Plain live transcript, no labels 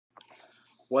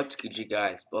What's good, you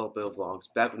guys? Bill Vlogs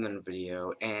back with another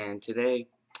video, and today,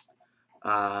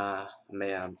 I'm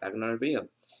back with another video,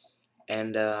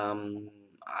 and I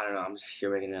don't know, I'm just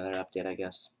here making another update, I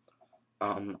guess.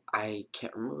 I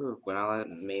can't remember when I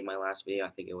made my last video. I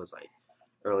think it was like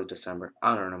early December.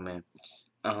 I don't know,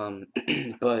 man.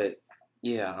 But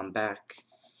yeah, I'm back,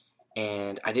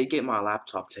 and I did get my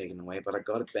laptop taken away, but I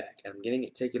got it back, and I'm getting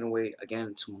it taken away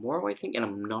again tomorrow, I think, and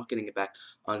I'm not getting it back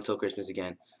until Christmas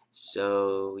again.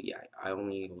 So yeah, I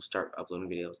only will start uploading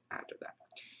videos after that.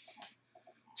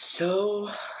 So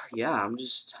yeah, I'm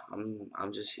just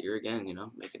here again,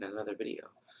 making another video.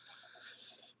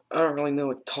 I don't really know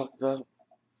what to talk about.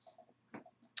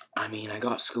 I mean, I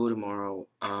got school tomorrow,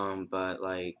 but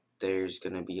like there's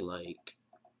gonna be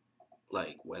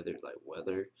weather,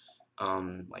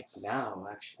 like now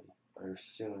actually or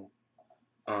soon.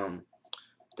 Um,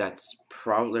 there's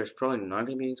probably not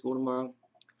gonna be any school tomorrow.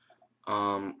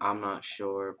 I'm not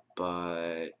sure,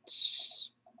 but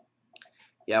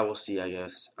yeah, we'll see, I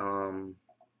guess. I don't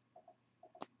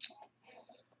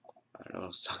know what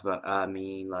else to talk about. I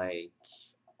mean, like,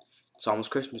 it's almost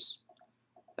Christmas.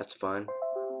 That's fun.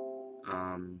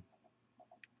 Um,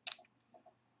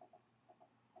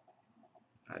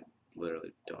 I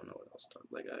literally don't know what else to talk.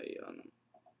 Like, I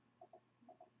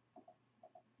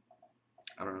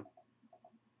don't know.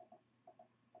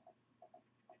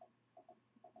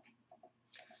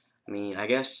 I mean, I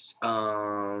guess,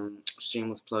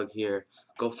 shameless plug here.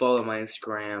 Go follow my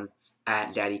Instagram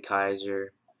at Daddy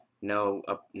Kaiser. No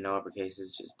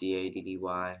uppercases, just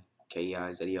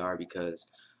DADDYKEIZER because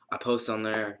I post on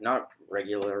there not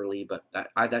regularly, but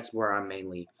that's where I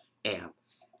mainly am.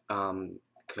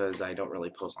 Because I don't really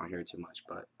post on here too much,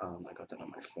 but I got that on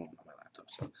my phone on my laptop.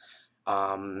 So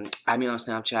add me on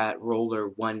Snapchat, roller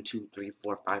 1 2 3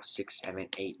 4 5 6 7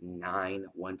 8 9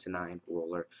 1 to 9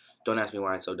 roller. Don't ask me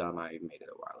why it's so dumb. I made it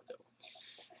a while ago.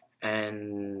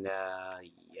 And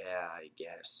yeah, I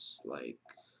guess like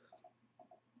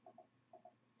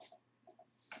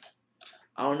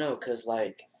I don't know, cause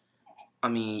like I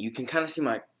mean you can kind of see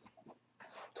my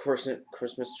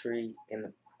Christmas tree in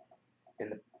the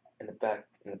in the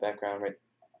background, right.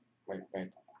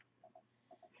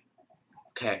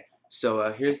 Okay,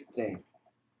 so here's the thing.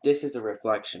 This is a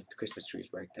reflection. The Christmas tree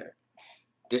is right there.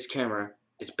 This camera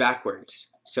is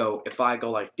backwards, so if I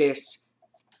go like this,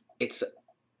 it's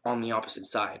on the opposite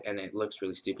side, and it looks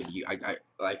really stupid. I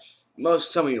like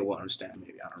some of you will understand.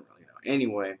 Maybe I don't really know.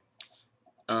 Anyway,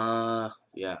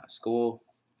 yeah, school's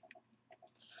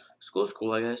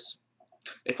cool, I guess.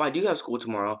 If I do have school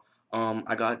tomorrow,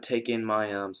 I got taken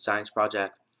my science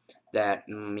project that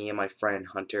me and my friend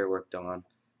Hunter worked on,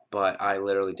 but I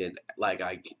literally did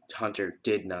Hunter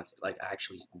did nothing, like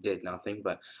actually did nothing,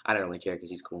 but I don't really care because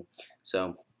he's cool.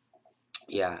 So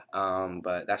yeah,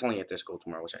 but that's only if there's school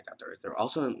tomorrow, which I doubt there is. There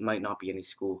also might not be any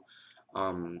school,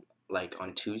 like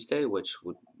on Tuesday, which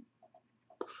would,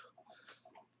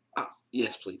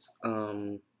 yes, please.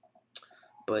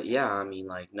 But yeah, I mean,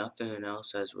 like nothing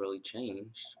else has really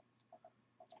changed.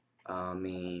 I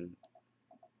mean,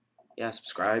 yeah,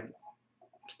 subscribe.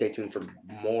 Stay tuned for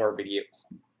more videos.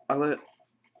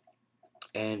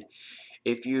 And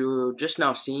if you're just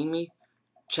now seeing me,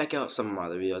 check out some of my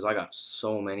other videos. I got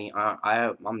so many.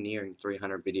 I'm nearing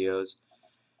 300 videos.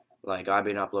 Like I've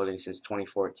been uploading since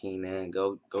 2014, man.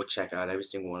 Go check out every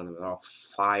single one of them. They're all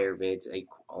fire vids, a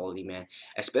quality, man.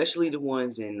 Especially the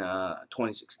ones in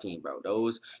 2016, bro.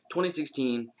 Those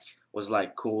 2016 was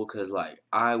like cool because like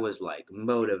I was like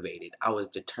motivated. I was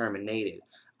determinated.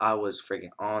 I was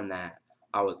freaking on that.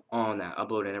 I was on that.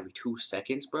 Uploading every 2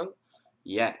 seconds, bro.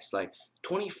 Yes, like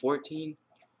 2014.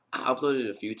 I uploaded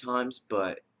a few times,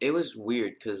 but it was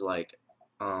weird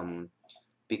um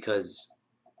because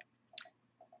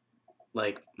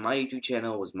like my YouTube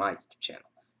channel was my YouTube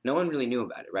channel. No one really knew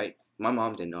about it, right? My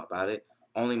mom didn't know about it.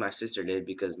 Only my sister did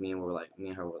because me and her were like, yo,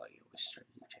 we should start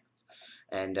YouTube channels,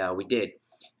 and we did.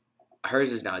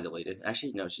 Hers is now deleted.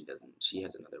 Actually, no, she doesn't. She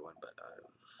has another one, but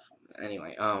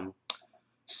anyway,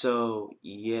 so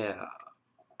yeah,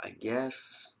 I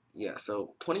guess yeah.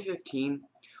 So 2015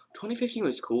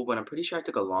 was cool, but I'm pretty sure I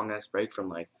took a long ass break from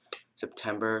like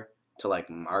September to like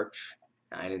March.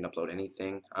 I didn't upload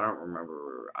anything. I don't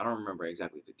remember. I don't remember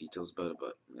exactly the details about it,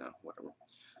 but whatever.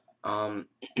 Um,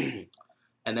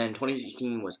 and then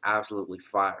 2016 was absolutely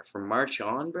fire. From March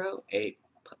on, bro, A+,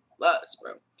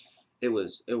 bro. It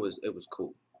was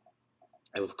cool.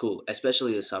 It was cool,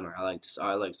 especially the summer. I liked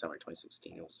summer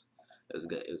 2016. It was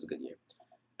good. It was a good year.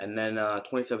 And then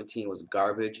 2017 was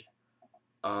garbage.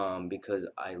 Because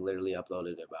I literally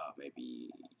uploaded about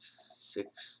maybe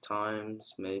 6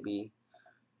 times, maybe.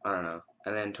 I don't know.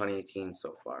 And then 2018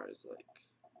 so far is like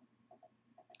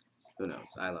Who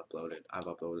knows? I've uploaded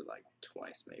like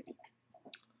twice maybe.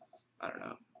 I don't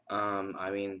know. I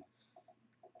mean,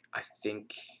 I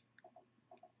think.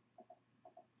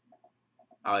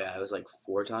 Oh yeah, it was like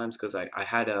 4 times because I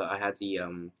had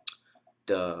the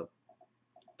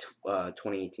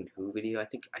 2018 Who video. I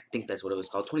think that's what it was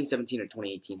called. 2017 or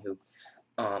 2018 Who.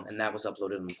 And that was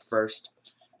uploaded on the first.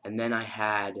 And then I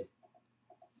had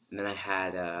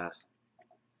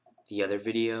the other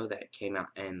video that came out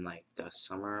in like the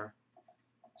summer,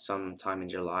 sometime in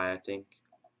July, I think.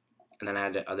 And then I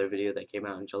had the other video that came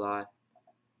out in July.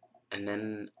 And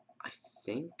then I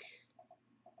think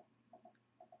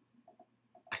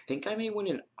I made one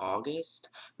in August.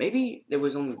 Maybe there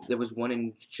was one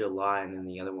in July and then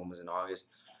the other one was in August.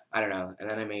 I don't know. And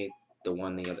then I made the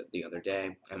one the other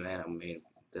day, and then I made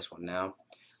this one now.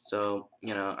 So,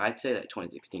 I'd say that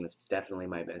 2016 was definitely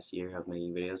my best year of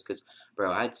making videos cuz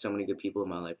bro, I had so many good people in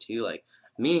my life too. Like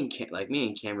me and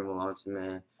Cameron Melanson,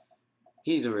 man.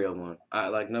 He's a real one.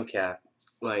 Like no cap.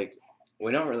 Like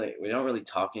we don't really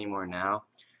talk anymore now.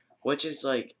 Which is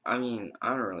like, I mean, I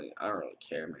don't really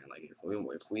care, man. Like if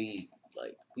we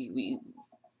like we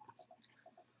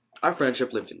our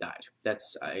friendship lived and died.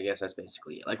 I guess that's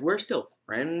basically it. Like we're still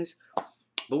friends,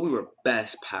 but we were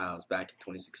best pals back in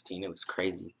 2016. It was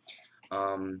crazy.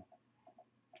 Um,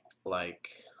 like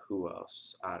who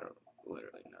else? I don't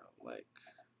literally know. Like,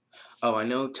 oh, I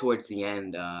know towards the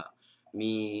end,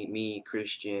 me,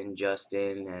 Christian,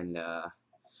 Justin, and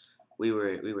we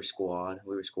were squad.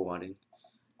 We were squadding.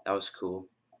 That was cool.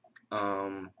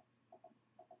 Um,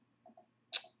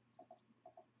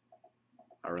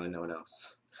 I don't really know what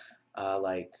else.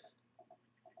 Like,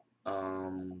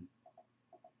 um,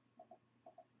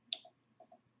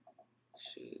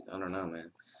 shoot, I don't know,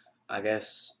 man. I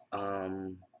guess,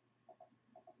 and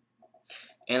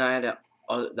I had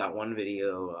that one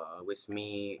video with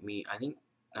me. I think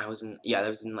that was in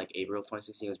like April of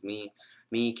 2016. It was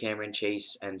me, Cameron,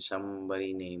 Chase, and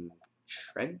somebody named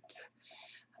Trent.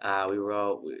 They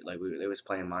was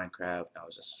playing Minecraft. I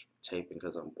was just taping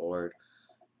because I'm bored.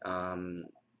 Um,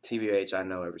 TBH, I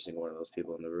know every single one of those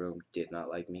people in the room did not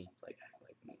like me.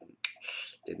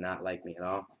 Did not like me at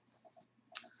all.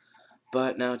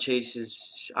 But now Chase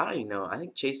is, I don't even know. I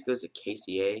think Chase goes to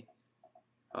KCA.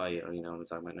 Oh, you know what I'm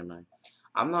talking about. Never mind.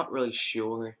 I'm not really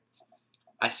sure.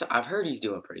 I've heard he's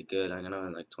doing pretty good. I know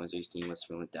in like 2016 was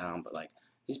feeling down, but like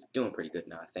he's doing pretty good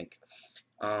now, I think.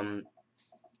 Um,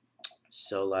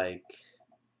 so like,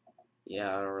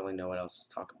 yeah, I don't really know what else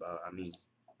to talk about. I mean,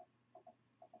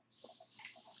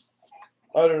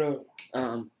 I don't know.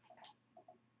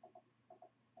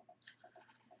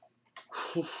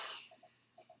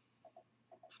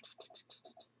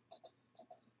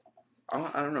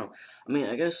 I don't know. I mean,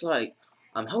 I guess like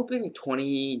I'm hoping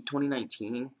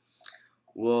 2019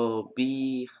 will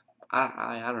be.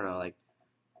 I don't know. Like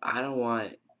I don't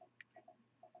want.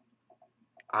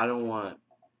 I don't want.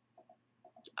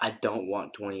 I don't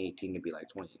want 2018 to be like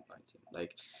 2019.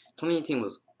 Like 2018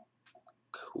 was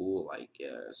cool, I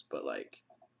guess, but like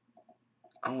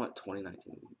I want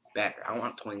 2019 to be better. I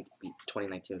want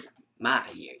 2019 to be my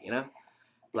year.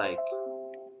 Like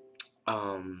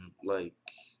like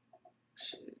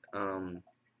shit.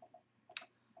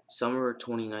 Summer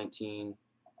 2019.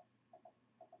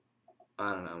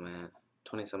 I don't know, man.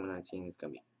 2019 is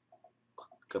gonna be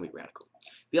radical.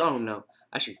 If y'all don't know,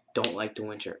 I actually don't like the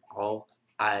winter at all.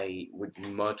 I would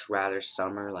much rather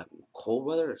summer. Like cold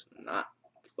weather is not.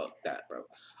 Fuck that, bro.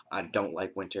 I don't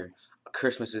like winter.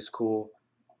 Christmas is cool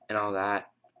and all that,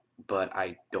 but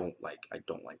I don't like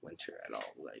winter at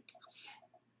all. Like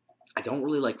I don't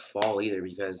really like fall either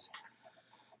because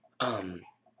um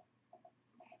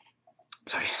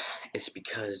sorry, it's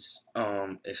because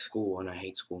it's school and I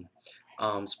hate school.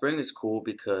 Spring is cool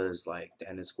because like the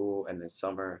end of school, and then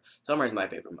summer is my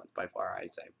favorite month by far.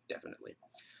 I'd say definitely.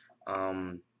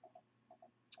 Um,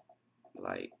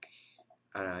 like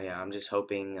I don't know, yeah. I'm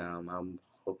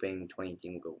hoping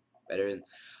 2018 will go better.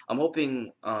 I'm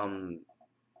hoping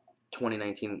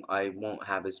 2019 I won't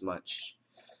have as much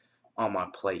on my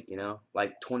plate.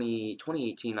 Like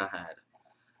 2018 I had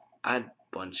a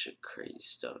bunch of crazy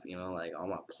stuff. Like on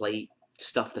my plate,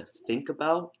 stuff to think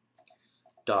about.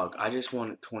 Dog, I just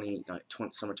want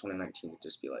summer 2019 to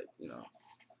just be like,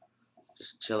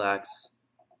 just chillax,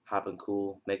 hopping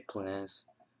cool, make plans,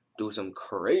 do some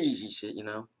crazy shit.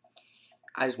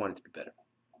 I just want it to be better.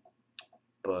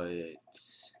 But,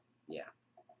 yeah.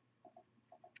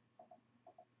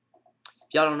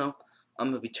 If y'all don't know, I'm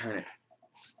going to be turning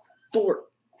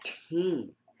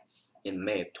 14 in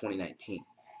May of 2019.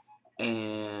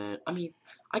 And, I mean,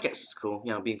 I guess it's cool,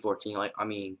 being 14. Like, I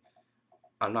mean,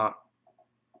 I'm not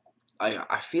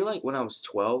I feel like when I was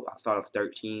 12, I thought of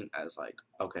 13 as like,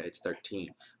 okay, it's 13.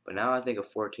 But now I think of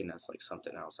 14 as like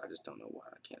something else. I just don't know why.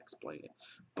 I can't explain it.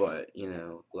 But, you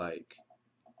know, like,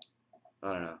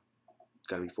 I don't know. It's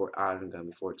gotta be I'm gonna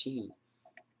be 14.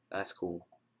 That's cool,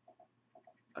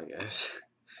 I guess.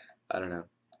 I don't know.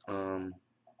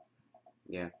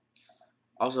 Yeah.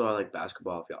 Also, I like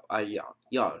basketball. If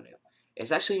y'all knew.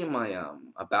 It's actually in my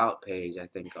about page. I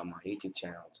think on my YouTube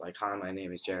channel. It's like, hi, my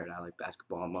name is Jared. I like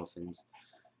basketball and muffins.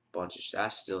 Bunch of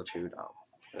that's still true, though.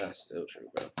 That's still true,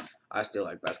 bro. I still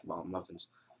like basketball and muffins.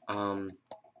 I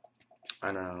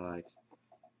don't know, like,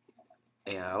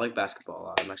 yeah, I like basketball a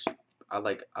lot. I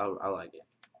like it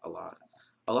a lot.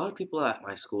 A lot of people at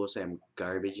my school say I'm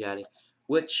garbage at it,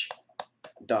 which,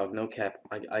 dog, no cap.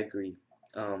 I agree.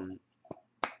 Um,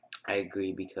 I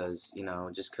agree because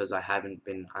just because I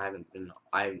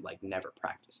like never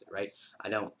practice it, right? I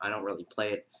don't really play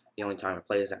it. The only time I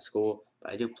play is at school,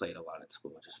 but I do play it a lot at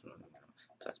school. Just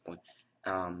that's the point.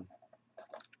 Um,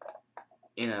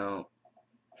 you know,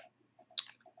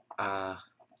 uh,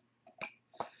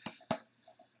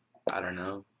 I don't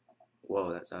know.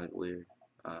 Whoa, that sounded weird.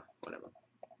 Whatever.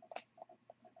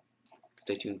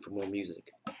 Stay tuned for more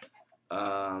music.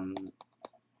 Um,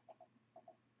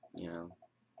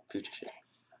 future shit.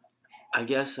 I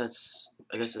guess that's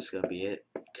gonna be it.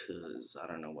 Cause I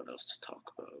don't know what else to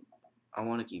talk about. I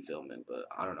want to keep filming, but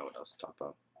I don't know what else to talk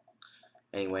about.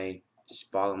 Anyway, just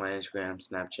follow my Instagram,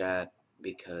 Snapchat,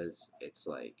 because it's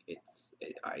like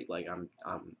I'm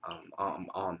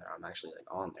on there. I'm actually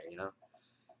like on there.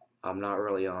 I'm not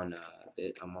really on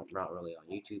I'm not really on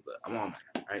YouTube, but I'm on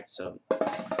there. All right, so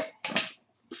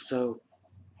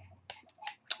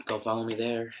go follow me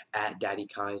there at Daddy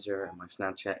Kaiser, and my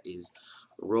Snapchat is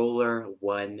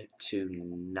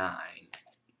Roller129.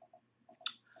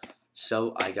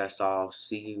 So I guess I'll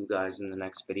see you guys in the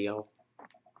next video.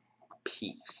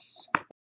 Peace.